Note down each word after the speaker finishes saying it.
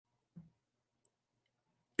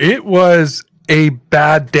It was a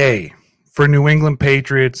bad day for New England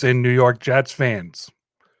Patriots and New York Jets fans.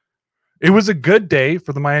 It was a good day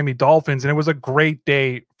for the Miami Dolphins, and it was a great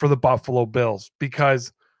day for the Buffalo Bills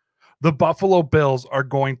because the Buffalo Bills are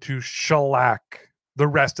going to shellac the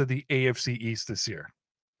rest of the AFC East this year.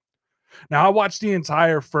 Now, I watched the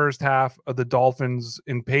entire first half of the Dolphins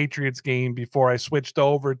and Patriots game before I switched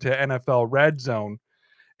over to NFL Red Zone.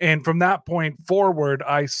 And from that point forward,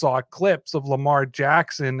 I saw clips of Lamar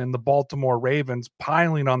Jackson and the Baltimore Ravens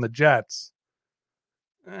piling on the Jets.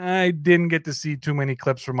 I didn't get to see too many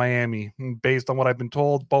clips from Miami. Based on what I've been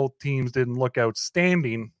told, both teams didn't look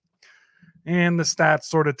outstanding, and the stats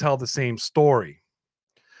sort of tell the same story.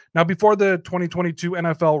 Now, before the 2022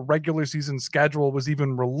 NFL regular season schedule was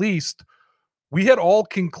even released, we had all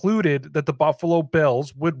concluded that the Buffalo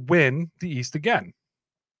Bills would win the East again.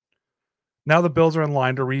 Now the Bills are in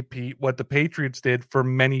line to repeat what the Patriots did for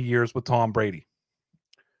many years with Tom Brady.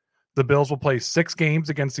 The Bills will play 6 games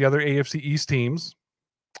against the other AFC East teams,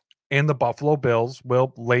 and the Buffalo Bills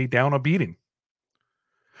will lay down a beating.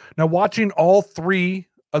 Now, watching all 3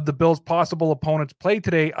 of the Bills' possible opponents play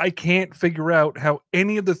today, I can't figure out how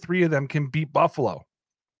any of the 3 of them can beat Buffalo.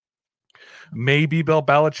 Maybe Bill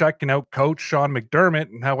Belichick can outcoach Sean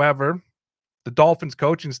McDermott. However, the Dolphins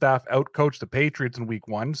coaching staff outcoached the Patriots in week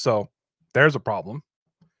 1, so there's a problem.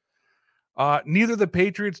 Neither the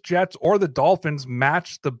Patriots, Jets, or the Dolphins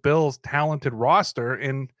match the Bills' talented roster,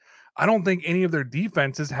 and I don't think any of their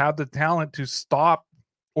defenses have the talent to stop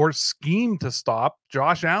or scheme to stop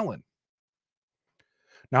Josh Allen.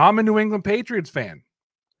 Now, I'm a New England Patriots fan.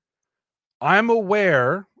 I'm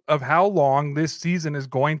aware of how long this season is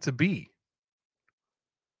going to be.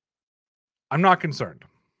 I'm not concerned.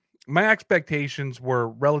 My expectations were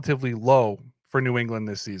relatively low for New England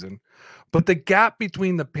this season, but the gap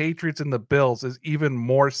between the Patriots and the Bills is even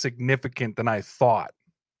more significant than I thought.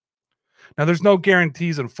 Now, there's no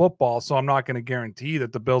guarantees in football, so I'm not going to guarantee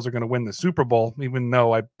that the Bills are going to win the Super Bowl, even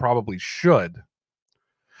though I probably should.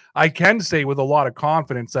 I can say with a lot of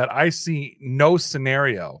confidence that I see no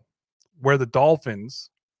scenario where the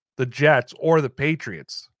Dolphins, the Jets, or the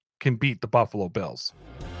Patriots can beat the Buffalo Bills.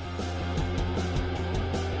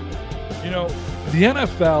 You know, the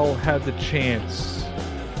NFL had the chance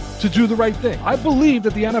to do the right thing. I believe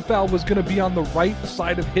that the NFL was going to be on the right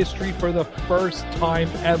side of history for the first time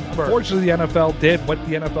ever. Unfortunately, the NFL did what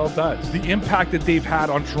the NFL does. The impact that they've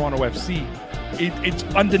had on Toronto FC, it's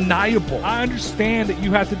undeniable. I understand that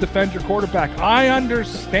you have to defend your quarterback. I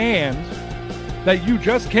understand that you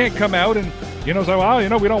just can't come out and, say,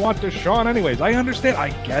 well, we don't want this Sean anyways. I understand. I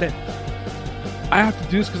get it. I have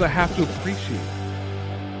to do this because I have to appreciate it.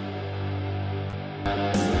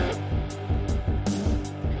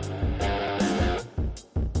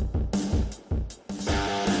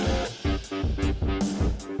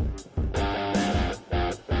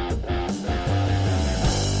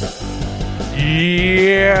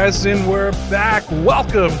 Yes, and we're back.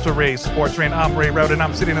 Welcome to Ray's Sports Rant. I'm Ray Rowden, and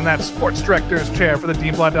I'm sitting in that sports director's chair for the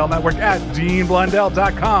Dean Blundell Network at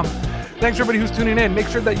deanblundell.com. Thanks for everybody who's tuning in. Make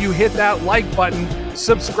sure that you hit that like button,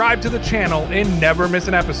 subscribe to the channel, and never miss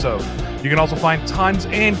an episode. You can also find tons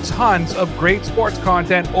and tons of great sports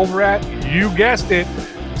content over at, you guessed it,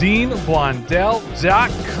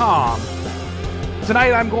 deanblundell.com.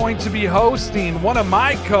 Tonight, I'm going to be hosting one of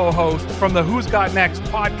my co-hosts from the Who's Got Next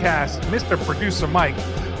podcast, Mr. Producer Mike.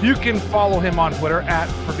 You can follow him on Twitter at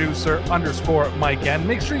producer_Mike N.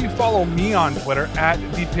 Make sure you follow me on Twitter at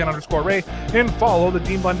DPN_Ray and follow the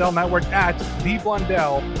Dean Blundell Network at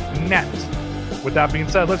DBlundellNet. With that being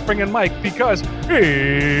said, let's bring in Mike because it's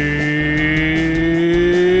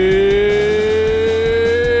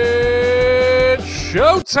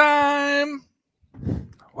showtime.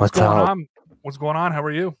 What's going on? What's going on? How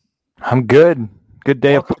are you? I'm good. Good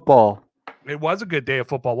day of football. It was a good day of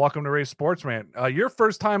football. Welcome to Ray's Sports Rant. Your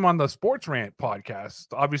first time on the Sports Rant podcast.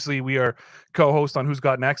 Obviously, we are co-host on Who's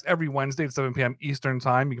Got Next every Wednesday at 7 p.m. Eastern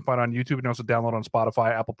time. You can find it on YouTube and also download on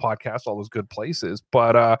Spotify, Apple Podcasts, all those good places.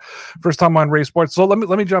 But first time on Ray's Sports. So let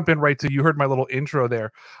me jump in right to you. Heard my little intro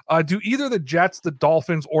there. Do either the Jets, the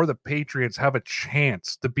Dolphins, or the Patriots have a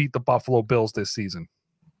chance to beat the Buffalo Bills this season?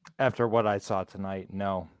 After what I saw tonight,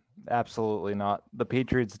 no. Absolutely not. The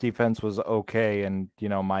Patriots defense was okay, and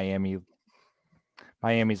Miami's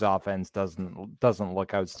offense doesn't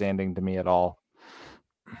look outstanding to me at all.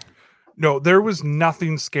 No, there was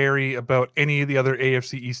nothing scary about any of the other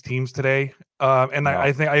AFC East teams today.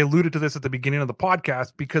 I think I alluded to this at the beginning of the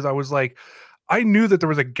podcast because I was like, I knew that there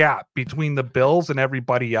was a gap between the Bills and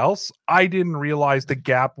everybody else. I didn't realize the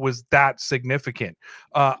gap was that significant.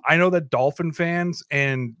 I know that Dolphin fans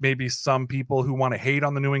and maybe some people who want to hate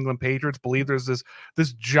on the New England Patriots believe there's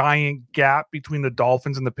this giant gap between the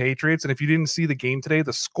Dolphins and the Patriots. And if you didn't see the game today,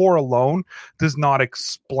 the score alone does not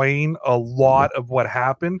explain a lot of what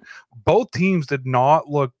happened. Both teams did not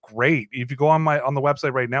look great. If you go on the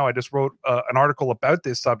website right now, I just wrote an article about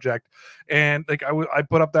this subject, and like I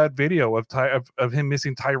put up that video of him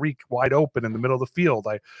missing Tyreek wide open in the middle of the field.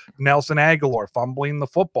 Nelson Aguilar fumbling the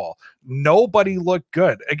football. Nobody looked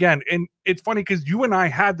good again. And it's funny because you and I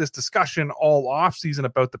had this discussion all offseason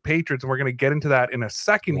about the Patriots, and we're going to get into that in a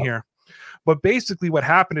second here. But basically what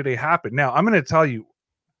happened today happened. Now, I'm going to tell you,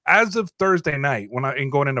 as of Thursday night,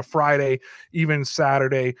 and going into Friday, even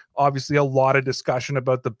Saturday, obviously a lot of discussion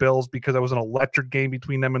about the Bills because it was an electric game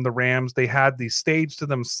between them and the Rams. They had the stage to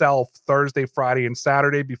themselves Thursday, Friday, and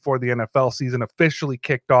Saturday before the NFL season officially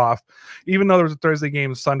kicked off. Even though there was a Thursday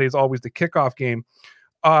game, Sunday is always the kickoff game.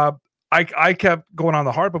 I kept going on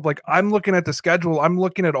the harp of like, I'm looking at the schedule. I'm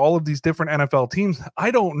looking at all of these different NFL teams. I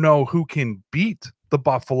don't know who can beat the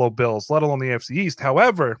Buffalo Bills, let alone the AFC East.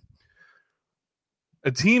 However, a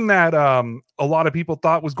team that a lot of people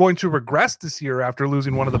thought was going to regress this year after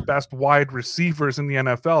losing one of the best wide receivers in the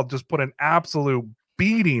NFL just put an absolute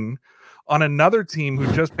beating on another team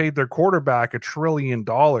who just paid their quarterback $1 trillion.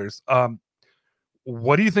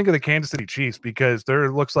 What do you think of the Kansas City Chiefs? Because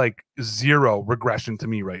there looks like zero regression to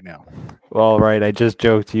me right now. Well, right. I just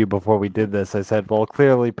joked to you before we did this. I said, well,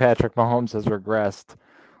 clearly Patrick Mahomes has regressed.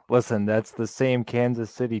 Listen, that's the same Kansas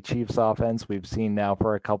City Chiefs offense we've seen now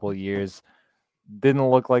for a couple of years. Didn't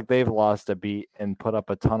look like they've lost a beat and put up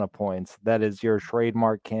a ton of points. That is your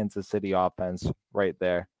trademark Kansas City offense right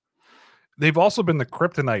there. They've also been the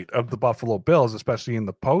kryptonite of the Buffalo Bills, especially in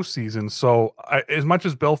the postseason. So as much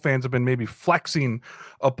as Bill fans have been maybe flexing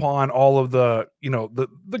upon all of the,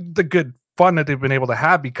 the good fun that they've been able to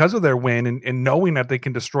have because of their win and knowing that they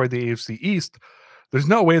can destroy the AFC East, there's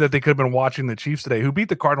no way that they could have been watching the Chiefs today, who beat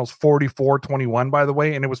the Cardinals 44-21, by the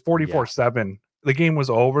way, and it was 44-7. The game was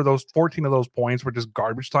over. Those 14 of those points were just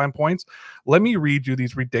garbage time points. Let me read you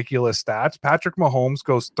these ridiculous stats. Patrick Mahomes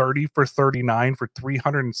goes 30 for 39 for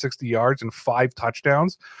 360 yards and 5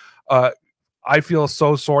 touchdowns. I feel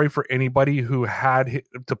so sorry for anybody who had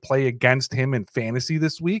to play against him in fantasy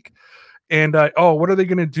this week. And, what are they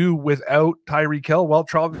going to do without Tyreek Hill? Well,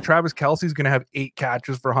 Travis Kelce's going to have 8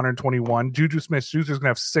 catches for 121. Juju Smith-Schuster's going to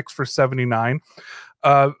have 6 for 79.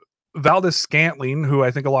 Valdez-Scantling, who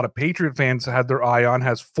I think a lot of Patriot fans had their eye on,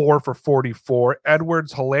 has 4 for 44.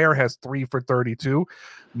 Edwards-Helaire has 3 for 32.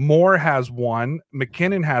 Moore has 1.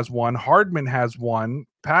 McKinnon has 1. Hardman has 1.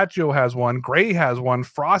 Pacho has 1. Gray has 1.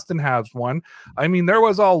 Froston has 1. I mean, there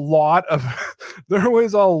was a lot of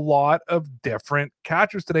different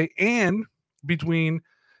catchers today, and between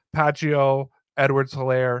Pacho,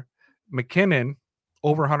 Edwards-Helaire, McKinnon,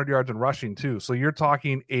 over 100 yards in rushing too. So you're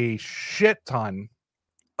talking a shit ton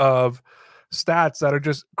of stats that are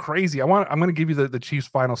just crazy. I'm going to give you the Chiefs'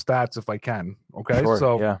 final stats if I can. Okay, sure,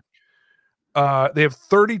 so yeah. They have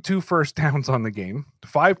 32 first downs on the game,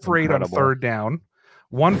 5 for 8 on third down,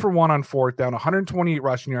 1 for 1 on fourth down, 128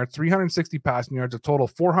 rushing yards, 360 passing yards, a total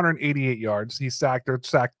of 488 yards. He sacked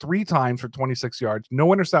 3 times for 26 yards, no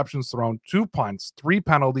interceptions thrown, 2 punts, 3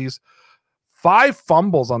 penalties, 5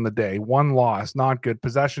 fumbles on the day, 1 loss, not good.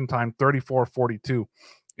 Possession time 34-42.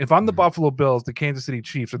 If I'm the Buffalo Bills, the Kansas City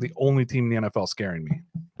Chiefs are the only team in the NFL scaring me.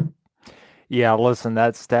 Yeah, listen,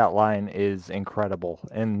 that stat line is incredible.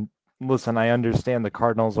 And listen, I understand the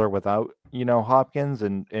Cardinals are without, Hopkins,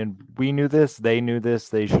 and we knew this. They knew this.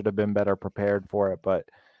 They should have been better prepared for it. But,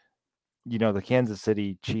 the Kansas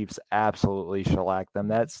City Chiefs absolutely shellacked them.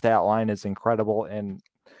 That stat line is incredible. And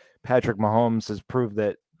Patrick Mahomes has proved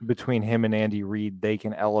that between him and Andy Reid, they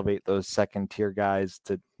can elevate those second-tier guys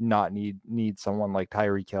to not need someone like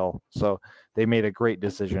Tyreek Hill. So they made a great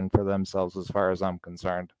decision for themselves as far as I'm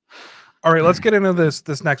concerned. All right, let's get into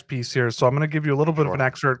this next piece here. So I'm going to give you a little bit of an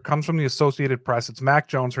excerpt. It comes from the Associated Press. It's Mac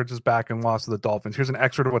Jones hurts his back and lost to the Dolphins. Here's an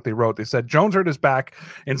excerpt of what they wrote. They said, Jones hurt his back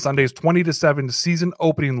in Sunday's 20-7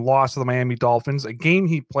 season-opening loss to the Miami Dolphins, a game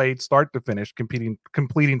he played start to finish,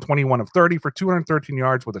 completing 21 of 30 for 213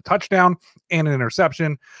 yards with a touchdown and an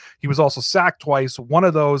interception. He was also sacked twice, one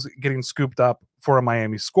of those getting scooped up for a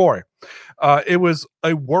Miami score. It was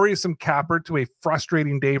a worrisome capper to a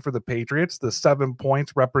frustrating day for the Patriots. The 7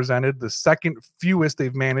 points represented the second fewest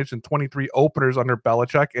they've managed in 23 openers under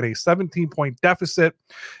Belichick, and a 17-point deficit.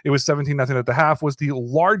 It was 17-0 at the half, was the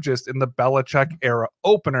largest in the Belichick era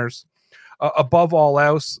openers. Above all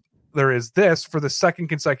else, there is this: for the second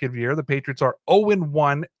consecutive year, the Patriots are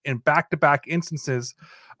 0-1 in back-to-back instances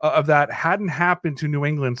of that. Hadn't happened to New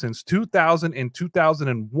England since 2000 and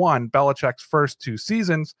 2001, Belichick's first two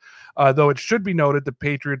seasons. Though it should be noted, the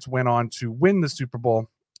Patriots went on to win the Super Bowl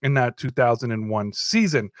in that 2001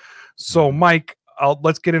 season. So, Mike,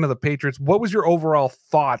 let's get into the Patriots. What was your overall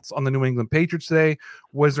thoughts on the New England Patriots today?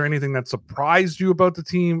 Was there anything that surprised you about the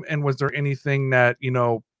team? And was there anything that,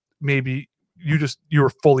 maybe you were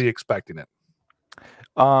fully expecting it?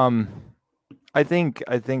 I think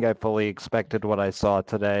I fully expected what I saw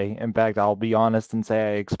today. In fact, I'll be honest and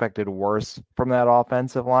say I expected worse from that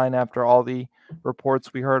offensive line after all the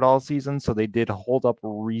reports we heard all season. So they did hold up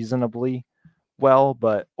reasonably well,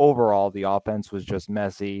 but overall the offense was just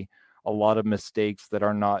messy. A lot of mistakes that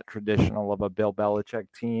are not traditional of a Bill Belichick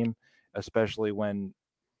team, especially when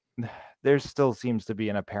there still seems to be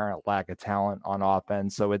an apparent lack of talent on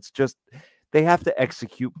offense. So it's just they have to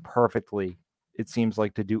execute perfectly, it seems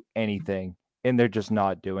like, to do anything, and they're just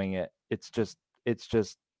not doing it. It's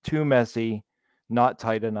just too messy, not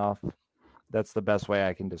tight enough. That's the best way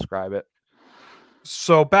I can describe it.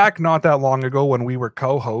 So back not that long ago when we were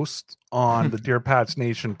co-hosts on the Dear Pats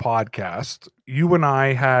Nation podcast, you and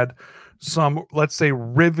I had some, let's say,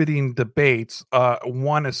 riveting debates,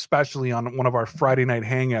 one especially on one of our Friday night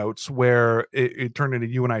hangouts where it turned into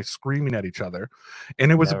you and I screaming at each other.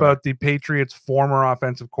 And it was about the Patriots' former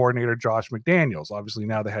offensive coordinator, Josh McDaniels, obviously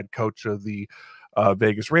now the head coach of the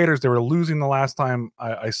Vegas Raiders. They were losing the last time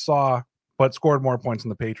I saw, but scored more points than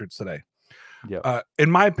the Patriots today. Yeah.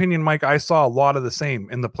 In my opinion, Mike, I saw a lot of the same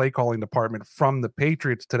in the play calling department from the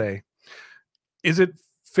Patriots today. Is it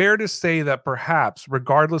fair to say that perhaps,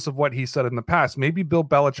 regardless of what he said in the past, maybe Bill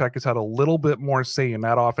Belichick has had a little bit more say in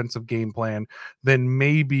that offensive game plan than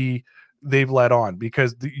maybe they've let on?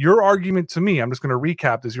 Because your argument to me, I'm just going to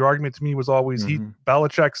recap this. Your argument to me was always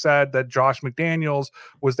Belichick said that Josh McDaniels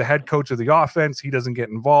was the head coach of the offense. He doesn't get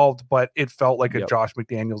involved, but it felt like a Josh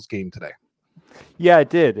McDaniels game today. Yeah, it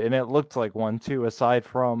did, and it looked like one too. Aside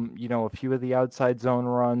from a few of the outside zone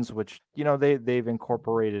runs, which they've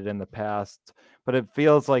incorporated in the past, but it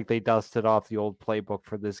feels like they dusted off the old playbook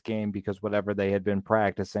for this game because whatever they had been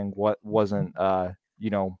practicing, wasn't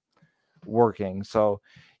working. So,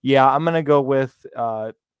 yeah, I'm gonna go with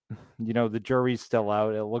the jury's still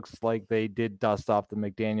out. It looks like they did dust off the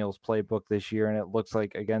McDaniels playbook this year, and it looks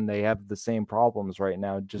like again they have the same problems right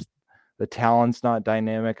now. Just the talent's not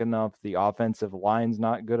dynamic enough. The offensive line's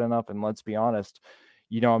not good enough. And let's be honest,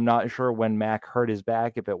 I'm not sure when Mac hurt his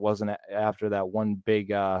back, if it wasn't after that one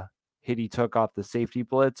big hit he took off the safety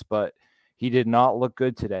blitz, but he did not look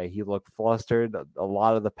good today. He looked flustered. A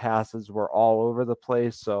lot of the passes were all over the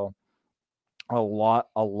place. So a lot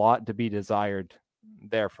to be desired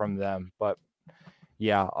there from them. But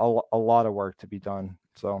yeah, a lot of work to be done.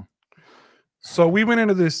 So we went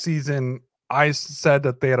into this season, I said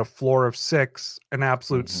that they had a floor of 6, an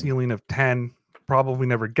absolute ceiling of 10, probably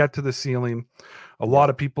never get to the ceiling. A lot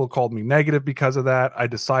of people called me negative because of that. I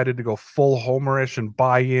decided to go full homerish and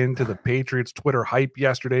buy into the Patriots Twitter hype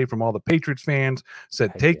yesterday from all the Patriots fans.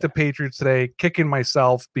 Said, take the Patriots today, kicking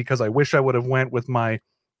myself because I wish I would have went with my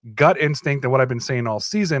gut instinct and what I've been saying all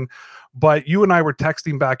season. But you and I were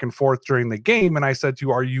texting back and forth during the game, and I said to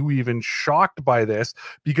you, are you even shocked by this?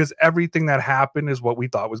 Because everything that happened is what we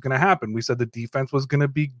thought was going to happen. We said the defense was going to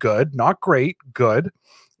be good, not great, good.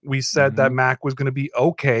 We said that Mac was going to be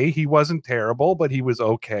okay. He wasn't terrible, but he was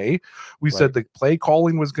okay. We said the play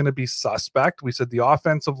calling was going to be suspect. We said the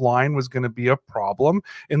offensive line was going to be a problem,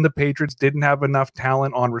 and the Patriots didn't have enough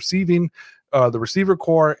talent on receiving, the receiver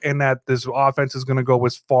core, and that this offense is going to go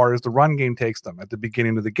as far as the run game takes them. At the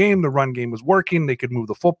beginning of the game, the run game was working. They could move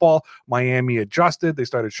the football. Miami adjusted. They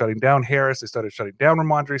started shutting down Harris. They started shutting down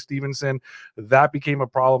Ramondre Stevenson. That became a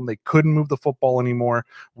problem. They couldn't move the football anymore.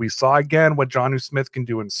 We saw again what Jonnu Smith can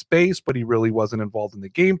do in space, but he really wasn't involved in the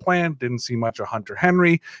game plan. Didn't see much of Hunter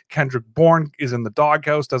Henry. Kendrick Bourne is in the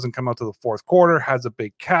doghouse, doesn't come out to the fourth quarter, has a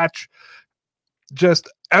big catch.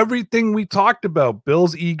 Just everything we talked about,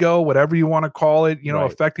 Bill's ego, whatever you want to call it,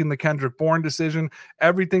 affecting the Kendrick Bourne decision,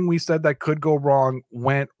 everything we said that could go wrong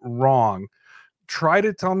went wrong. Try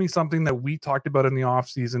to tell me something that we talked about in the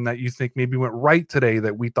offseason that you think maybe went right today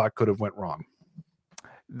that we thought could have went wrong.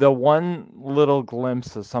 The one little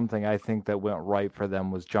glimpse of something I think that went right for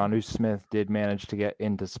them was Jonnu Smith did manage to get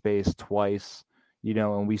into space twice,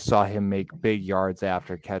 and we saw him make big yards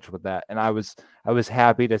after catch with that. And I was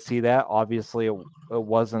happy to see that. Obviously it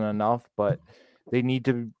wasn't enough, but they need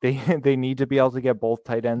to be able to get both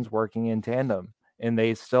tight ends working in tandem, and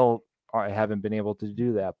they still haven't been able to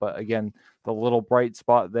do that. But again, the little bright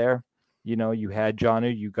spot there, You had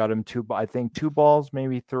Jonnu, you got him two balls,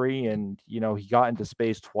 maybe three, and he got into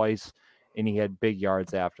space twice, and he had big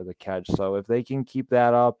yards after the catch. So if they can keep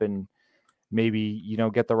that up and maybe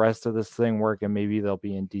get the rest of this thing working, maybe they'll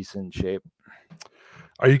be in decent shape.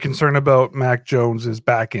 Are you concerned about Mac Jones's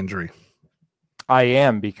back injury? I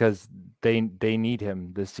am, because they need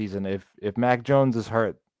him this season. If Mac Jones is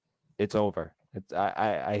hurt, it's over.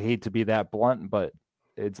 I hate to be that blunt, but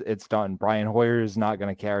it's done. Brian Hoyer is not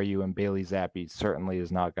going to carry you, and Bailey Zappi certainly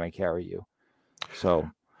is not going to carry you. So,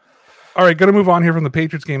 all right, going to move on here from the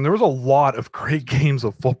Patriots game. There was a lot of great games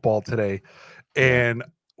of football today, and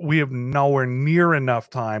we have nowhere near enough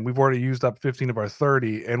time. We've already used up 15 of our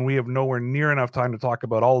 30, and we have nowhere near enough time to talk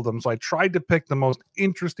about all of them. So I tried to pick the most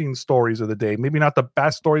interesting stories of the day. Maybe not the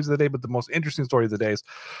best stories of the day, but the most interesting story of the days.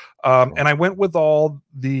 And I went with all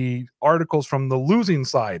the articles from the losing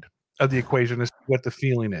side of the equation as to what the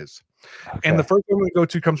feeling is. Okay. And the first one we go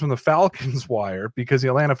to comes from the Falcons wire, because the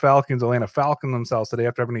Atlanta Falcons themselves today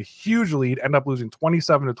after having a huge lead, end up losing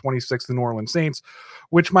 27-26 to the New Orleans Saints,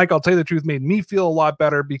 which, Mike, I'll tell you the truth, made me feel a lot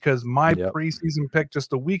better, because my preseason pick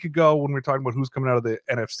just a week ago, when we were talking about who's coming out of the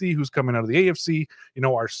NFC, who's coming out of the AFC,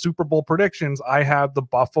 our Super Bowl predictions, I have the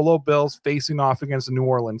Buffalo Bills facing off against the New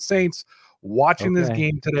Orleans Saints. Watching this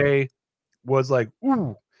game today was like,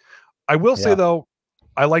 ooh. I will say, though,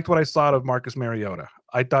 I liked what I saw of Marcus Mariota.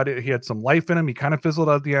 I thought he had some life in him. He kind of fizzled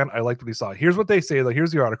out at the end. I liked what he saw. Here's what they say, though.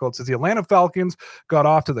 Here's the article. It says the Atlanta Falcons got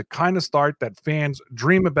off to the kind of start that fans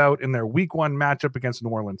dream about in their week one matchup against New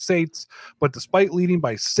Orleans Saints. But despite leading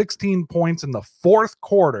by 16 points in the fourth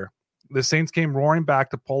quarter, the Saints came roaring back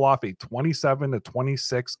to pull off a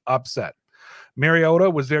 27-26 upset. Mariota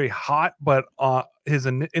was very hot, but his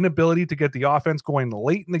inability to get the offense going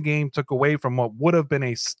late in the game took away from what would have been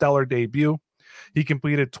a stellar debut. He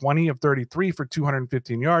completed 20 of 33 for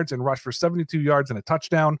 215 yards and rushed for 72 yards and a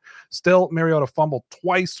touchdown. Still, Mariota fumbled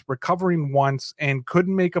twice, recovering once, and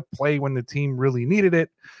couldn't make a play when the team really needed it.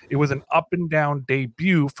 It was an up-and-down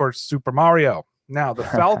debut for Super Mario. Now, the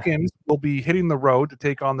Falcons will be hitting the road to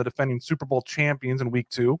take on the defending Super Bowl champions in week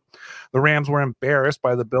 2. The Rams were embarrassed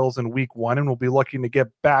by the Bills in week 1 and will be looking to get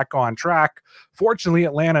back on track. Fortunately,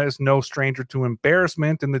 Atlanta is no stranger to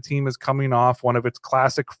embarrassment, and the team is coming off one of its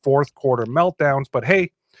classic fourth quarter meltdowns. But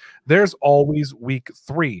hey, there's always week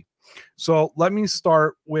 3. So let me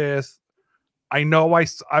start with, I know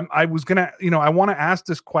I was going to, I want to ask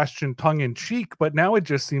this question tongue in cheek, but now it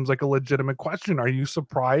just seems like a legitimate question. Are you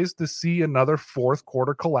surprised to see another fourth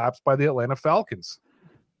quarter collapse by the Atlanta Falcons?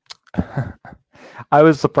 I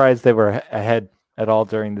was surprised they were ahead at all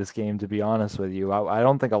during this game, to be honest with you. I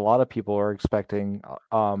don't think a lot of people were expecting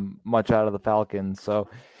much out of the Falcons. So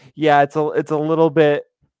yeah, it's a little bit,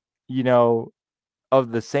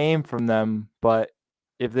 of the same from them, but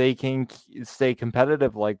if they can stay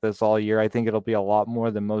competitive like this all year, I think it'll be a lot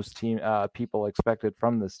more than most people expected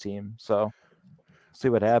from this team. So see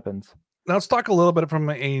what happens. Now let's talk a little bit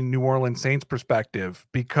from a New Orleans Saints perspective,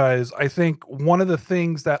 because I think one of the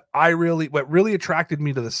things that what really attracted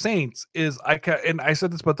me to the Saints is and I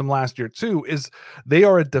said this about them last year too, is they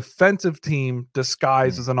are a defensive team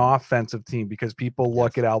disguised as an offensive team, because people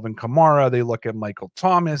look at Alvin Kamara, they look at Michael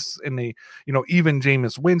Thomas, and they, even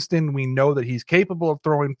Jameis Winston, we know that he's capable of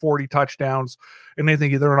throwing 40 touchdowns, and they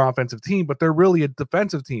think they're an offensive team, but they're really a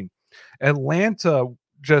defensive team. Atlanta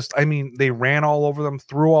they ran all over them,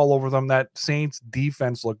 threw all over them. That Saints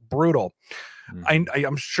defense looked brutal. Mm-hmm.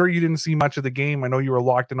 I'm sure you didn't see much of the game. I know you were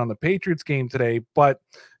locked in on the Patriots game today, but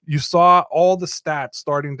you saw all the stats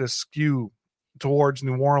starting to skew towards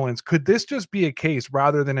New Orleans. Could this just be a case,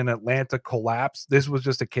 rather than an Atlanta collapse, this was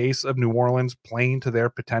just a case of New Orleans playing to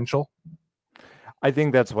their potential? I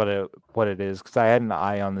think that's what it is, because I had an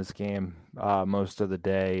eye on this game most of the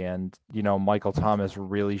day, and Michael Thomas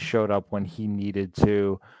really showed up when he needed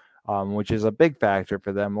to, which is a big factor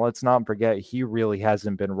for them. Let's not forget, he really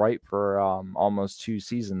hasn't been right for almost 2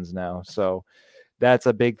 seasons now, so that's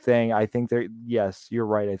a big thing. I think yes, you're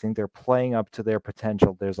right. I think they're playing up to their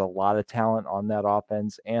potential. There's a lot of talent on that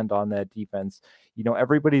offense and on that defense.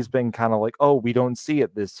 Everybody's been kind of like, oh, we don't see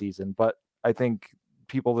it this season, but I think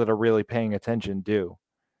people that are really paying attention do.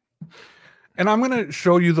 And I'm going to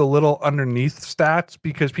show you the little underneath stats,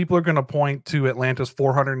 because people are going to point to Atlanta's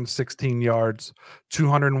 416 yards,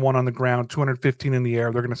 201 on the ground, 215 in the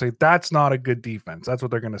air. They're going to say that's not a good defense. That's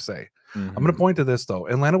what they're going to say. Mm-hmm. I'm going to point to this, though.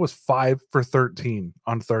 Atlanta was 5 for 13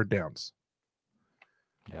 on third downs.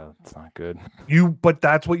 Yeah, that's not good. But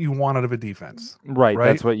that's what you want out of a defense. Right?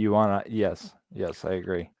 That's what you want. Yes, I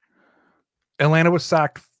agree. Atlanta was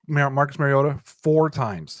sacked, Marcus Mariota, 4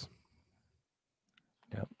 times.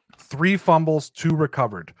 3 fumbles, 2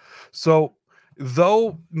 recovered. So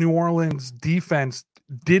though New Orleans defense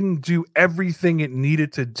didn't do everything it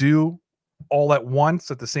needed to do all at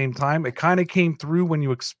once at the same time, it kind of came through when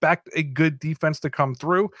you expect a good defense to come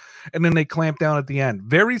through, and then they clamp down at the end.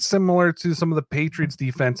 Very similar to some of the Patriots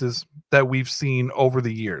defenses that we've seen over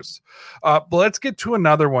the years. But let's get to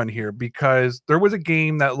another one here, because there was a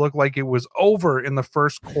game that looked like it was over in the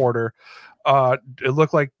first quarter. It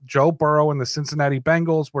looked like Joe Burrow and the Cincinnati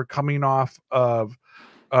Bengals were coming off of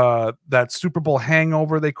that Super Bowl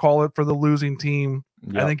hangover, they call it, for the losing team.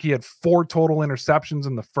 Yep. I think he had 4 total interceptions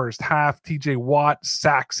in the first half. TJ Watt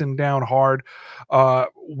sacks him down hard.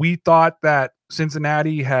 We thought that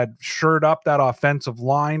Cincinnati had shored up that offensive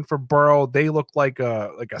line for Burrow. They looked like a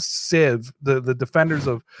sieve. The defenders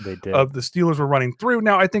of the Steelers were running through.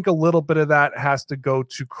 Now, I think a little bit of that has to go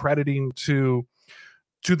to crediting to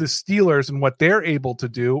the Steelers and what they're able to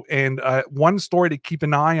do. And one story to keep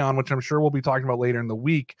an eye on, which I'm sure we'll be talking about later in the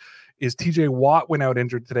week, is TJ Watt went out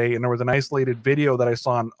injured today, and there was an isolated video that I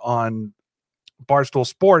saw on Barstool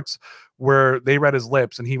Sports where they read his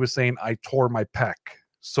lips, and he was saying, "I tore my pec."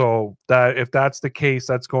 So that if that's the case,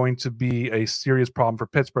 that's going to be a serious problem for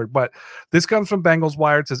Pittsburgh. But this comes from Bengals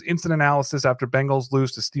Wire. It says instant analysis after Bengals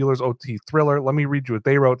lose to Steelers OT thriller. Let me read you what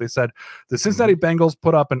they wrote. They said the Cincinnati Bengals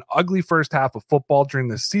put up an ugly first half of football during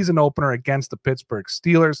the season opener against the Pittsburgh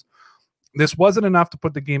Steelers. This wasn't enough to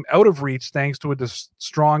put the game out of reach thanks to a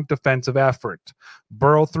strong defensive effort.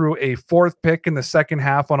 Burrow threw a 4th pick in the second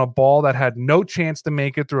half on a ball that had no chance to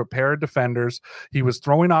make it through a pair of defenders. He was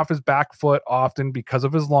throwing off his back foot often because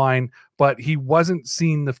of his line, but he wasn't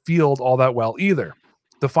seeing the field all that well either.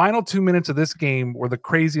 The final 2 minutes of this game were the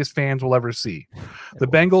craziest fans will ever see. The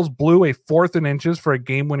Bengals blew a 4th and inches for a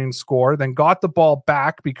game-winning score, then got the ball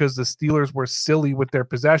back because the Steelers were silly with their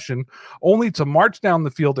possession, only to march down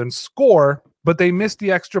the field and score, but they missed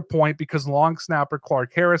the extra point because long snapper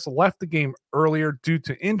Clark Harris left the game earlier due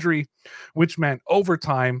to injury, which meant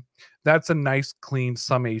overtime. That's a nice, clean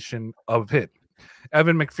summation of it.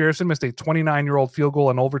 Evan McPherson missed a 29-year-old field goal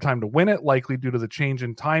in overtime to win it, likely due to the change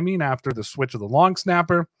in timing after the switch of the long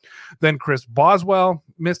snapper. Then Chris Boswell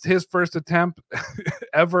missed his first attempt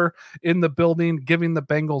ever in the building, giving the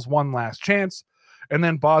Bengals one last chance. And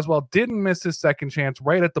then Boswell didn't miss his second chance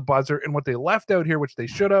right at the buzzer. And what they left out here, which they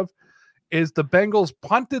should have, is the Bengals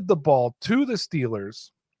punted the ball to the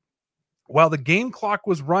Steelers while the game clock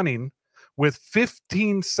was running with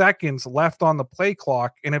 15 seconds left on the play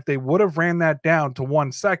clock. And if they would have ran that down to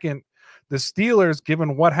 1 second, the Steelers,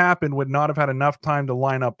 given what happened, would not have had enough time to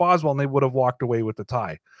line up Boswell, and they would have walked away with the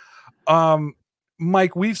tie.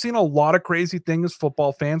 Mike, we've seen a lot of crazy things,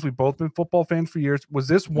 football fans. We've both been football fans for years. Was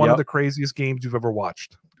this one of the craziest games you've ever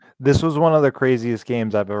watched? This was one of the craziest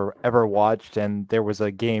games I've ever watched, and there was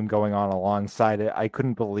a game going on alongside it. I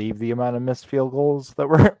couldn't believe the amount of missed field goals that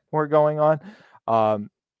were going on.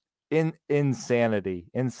 Insanity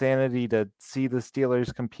to see the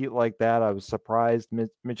Steelers compete like that. I was surprised. Mitch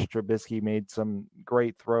Trubisky made some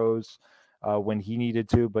great throws when he needed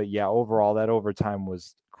to, but yeah, overall that overtime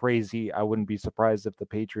was crazy. I wouldn't be surprised if the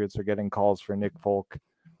Patriots are getting calls for Nick Folk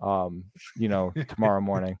tomorrow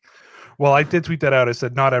morning. Well, I did tweet that out. I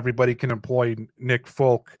said not everybody can employ Nick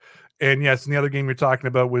Folk. And yes, and the other game you're talking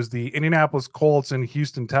about was the Indianapolis Colts and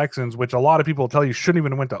Houston Texans, which a lot of people tell you shouldn't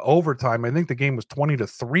even have went to overtime. I think the game was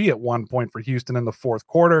 20-3 at one point for Houston in the fourth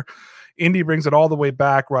quarter. Indy brings it all the way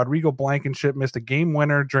back. Rodrigo Blankenship missed a game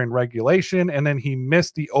winner during regulation, and then he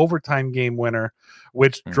missed the overtime game winner,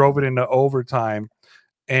 which drove it into overtime.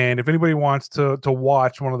 And if anybody wants to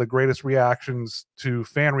watch one of the greatest reactions to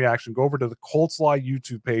fan reaction, go over to the Colts Law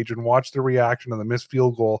YouTube page and watch the reaction of the missed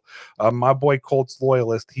field goal. My boy Colts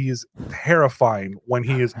loyalist, he is terrifying when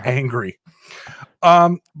he is angry.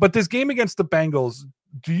 But this game against the Bengals,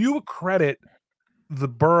 do you credit the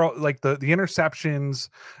Burrow, like the interceptions?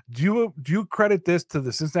 Do you credit this to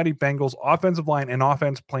the Cincinnati Bengals offensive line and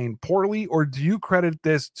offense playing poorly, or do you credit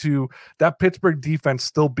this to that Pittsburgh defense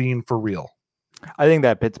still being for real? I think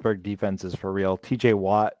that Pittsburgh defense is for real. TJ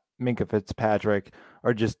Watt, Minkah Fitzpatrick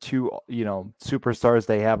are just two, superstars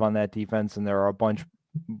they have on that defense, and there are a bunch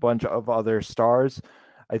of other stars.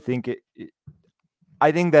 I think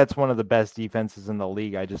I think that's one of the best defenses in the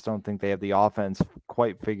league. I just don't think they have the offense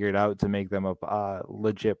quite figured out to make them a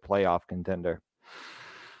legit playoff contender.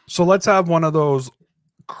 So let's have one of those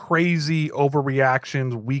crazy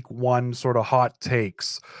overreactions, week one sort of hot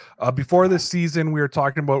takes. Before this season, we were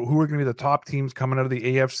talking about who are going to be the top teams coming out of the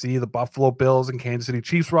AFC. The Buffalo Bills and Kansas City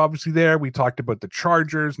Chiefs were obviously there. We talked about the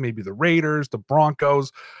Chargers, maybe the Raiders, the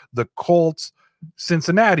Broncos, the Colts.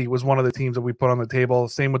 Cincinnati was one of the teams that we put on the table.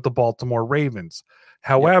 Same with the Baltimore Ravens.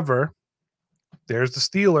 However, there's the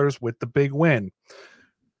Steelers with the big win.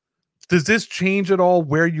 Does this change at all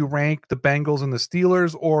where you rank the Bengals and the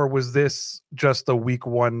Steelers, or was this just a week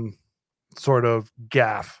one sort of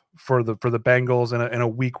gaffe for the Bengals and a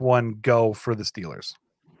week one go for the Steelers?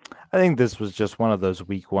 I think this was just one of those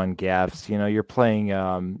week one gaffes. You're playing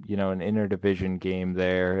an interdivision game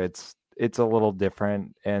there. It's a little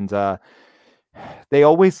different, and they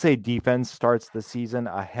always say defense starts the season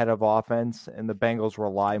ahead of offense, and the Bengals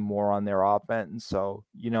rely more on their offense. So,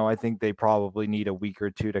 I think they probably need a week or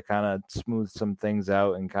two to kind of smooth some things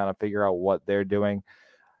out and kind of figure out what they're doing.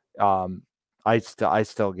 I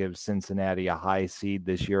still give Cincinnati a high seed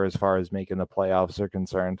this year as far as making the playoffs are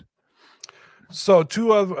concerned. So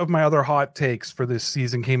two of my other hot takes for this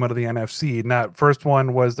season came out of the NFC. And that first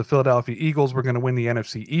one was the Philadelphia Eagles were going to win the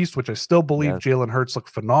NFC East, which I still believe. Yes. Jalen Hurts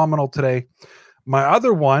looked phenomenal today. My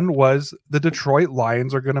other one was the Detroit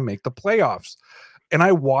Lions are going to make the playoffs. And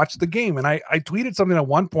I watched the game, and I tweeted something at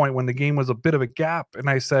one point when the game was a bit of a gap. And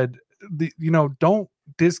I said, don't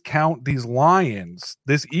discount these Lions.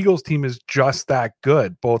 This Eagles team is just that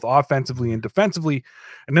good, both offensively and defensively.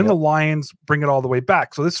 And then the Lions bring it all the way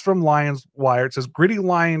back. So this is from Lions Wire. It says, gritty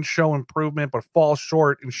Lions show improvement, but fall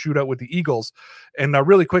short in shootout with the Eagles. And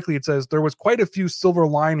really quickly, it says, there was quite a few silver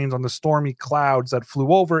linings on the stormy clouds that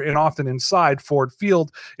flew over and often inside Ford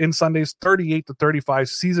Field in Sunday's 38-35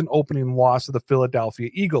 season opening loss to the Philadelphia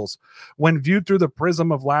Eagles. When viewed through the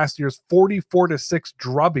prism of last year's 44-6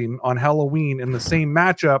 drubbing on Halloween in the same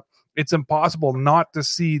matchup, it's impossible not to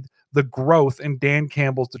see the growth in Dan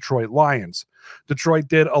Campbell's Detroit Lions. Detroit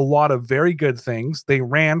did a lot of very good things. They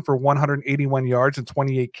ran for 181 yards and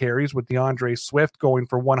 28 carries, with DeAndre Swift going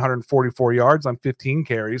for 144 yards on 15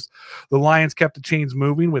 carries. The Lions kept the chains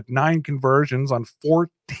moving with 9 conversions on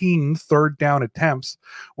 14 third down attempts.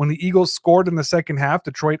 When the Eagles scored in the second half,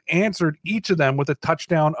 Detroit answered each of them with a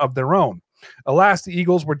touchdown of their own. Alas, the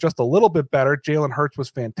Eagles were just a little bit better. Jalen Hurts was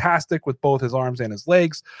fantastic with both his arms and his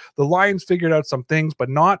legs. The Lions figured out some things, but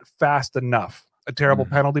not fast enough. A terrible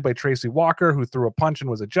penalty by Tracy Walker, who threw a punch and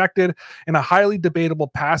was ejected, and a highly debatable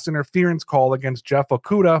pass interference call against Jeff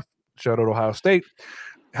Okudah, shout out Ohio State,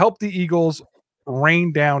 helped the Eagles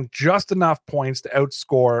rain down just enough points to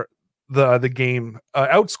outscore the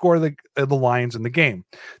Lions in the game.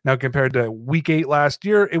 Now, compared to Week 8 last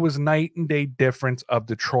year, it was night and day difference of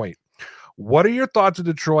Detroit. What are your thoughts of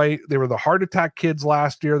Detroit? They were the heart attack kids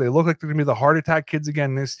last year. They look like they're going to be the heart attack kids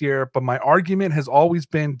again this year. But my argument has always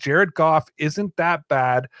been Jared Goff isn't that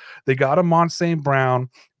bad. They got Amon St. Brown.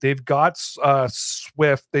 They've got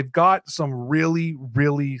Swift. They've got some really,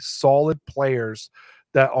 really solid players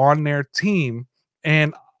that on their team.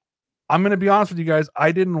 And I'm going to be honest with you guys.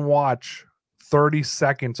 I didn't watch 30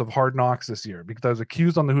 seconds of Hard Knocks this year because I was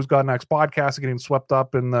accused on the Who's Got Next podcast of getting swept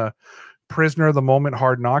up in the prisoner of the moment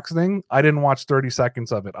Hard Knocks thing. I didn't watch 30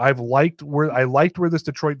 seconds of it. I liked where this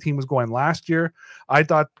Detroit team was going last year. I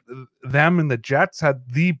thought them and the Jets had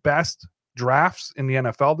the best drafts in the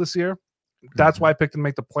NFL this year. That's why I picked them to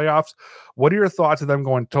make the playoffs. What are your thoughts of them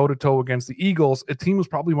going toe-to-toe against the Eagles? A team was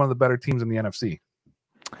probably one of the better teams in the NFC.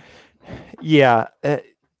 Yeah.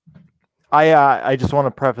 I just want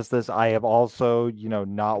to preface this. I have also,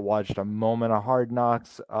 not watched a moment of Hard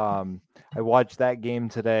Knocks. I watched that game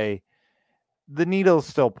today. The needle's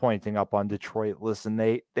still pointing up on Detroit. Listen,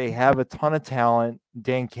 they have a ton of talent.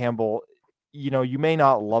 Dan Campbell, you may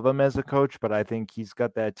not love him as a coach, but I think he's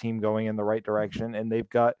got that team going in the right direction. And they've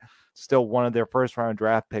got still one of their first round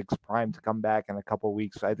draft picks primed to come back in a couple of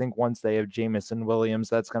weeks. I think once they have Jamison Williams,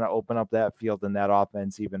 that's going to open up that field and that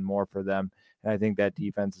offense even more for them. And I think that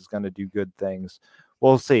defense is going to do good things.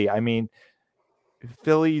 We'll see. I mean,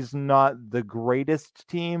 Philly's not the greatest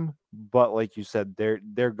team, but like you said,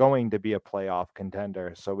 they're going to be a playoff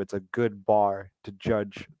contender. So it's a good bar to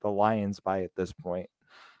judge the Lions by at this point.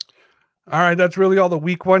 All right, that's really all the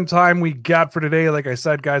week one time we got for today. Like I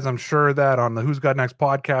said, guys, I'm sure that on the Who's Got Next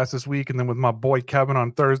podcast this week, and then with my boy Kevin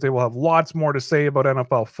on Thursday, we'll have lots more to say about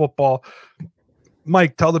NFL football.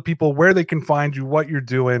 Mike, tell the people where they can find you, what you're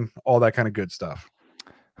doing, all that kind of good stuff.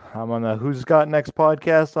 I'm on the Who's Got Next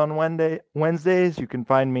podcast on Wednesdays. You can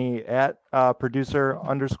find me at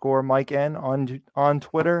producer_Mike N on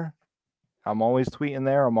Twitter. I'm always tweeting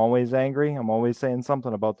there. I'm always angry. I'm always saying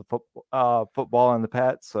something about the football and the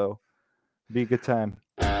Pats. So be a good time.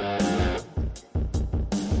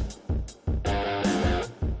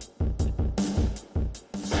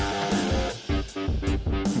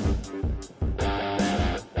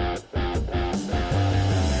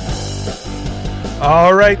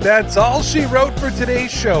 All right, that's all she wrote for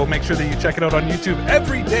today's show. Make sure that you check it out on YouTube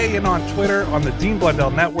every day and on Twitter on the Dean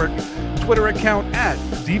Blundell Network Twitter account at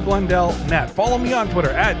DBlundellNet. Follow me on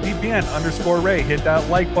Twitter at DPN_Ray. Hit that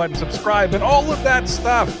like button, subscribe, and all of that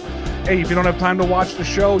stuff. Hey, if you don't have time to watch the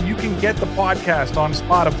show, you can get the podcast on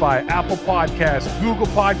Spotify, Apple Podcasts, Google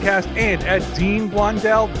Podcasts, and at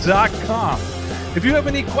deanblundell.com. If you have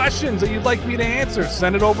any questions that you'd like me to answer,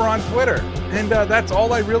 send it over on Twitter. And that's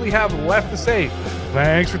all I really have left to say.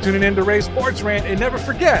 Thanks for tuning in to Ray's Sports Rant, and never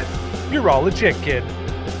forget, you're all legit, kid.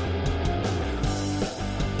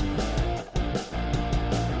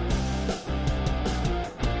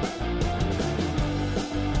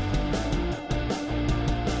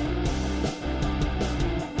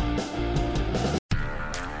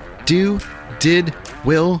 Do, Did,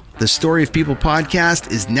 Will, the Story of People podcast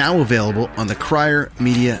is now available on the Crier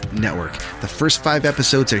Media Network. The first 5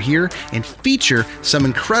 episodes are here and feature some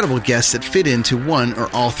incredible guests that fit into one or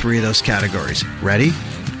all 3 of those categories. Ready?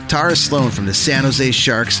 Tara Sloan from the San Jose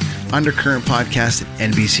Sharks Undercurrent podcast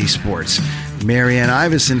at NBC Sports. Marianne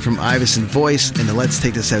Iveson from Iveson Voice and the Let's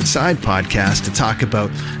Take This Outside podcast to talk about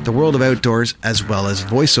the world of outdoors as well as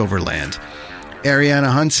voiceover land.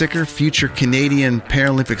 Ariana Hunsicker, future Canadian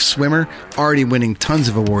Paralympic swimmer, already winning tons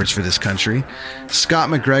of awards for this country. Scott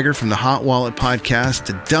McGregor from the Hot Wallet podcast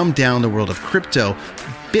to dumb down the world of crypto,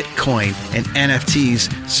 Bitcoin, and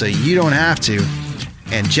NFTs so you don't have to.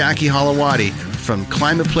 And Jackie Holowati from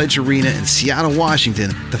Climate Pledge Arena in Seattle, Washington,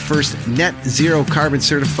 the first net zero carbon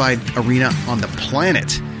certified arena on the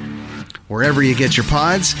planet. Wherever you get your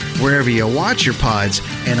pods, wherever you watch your pods,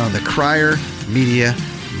 and on the Crier Media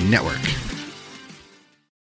Network.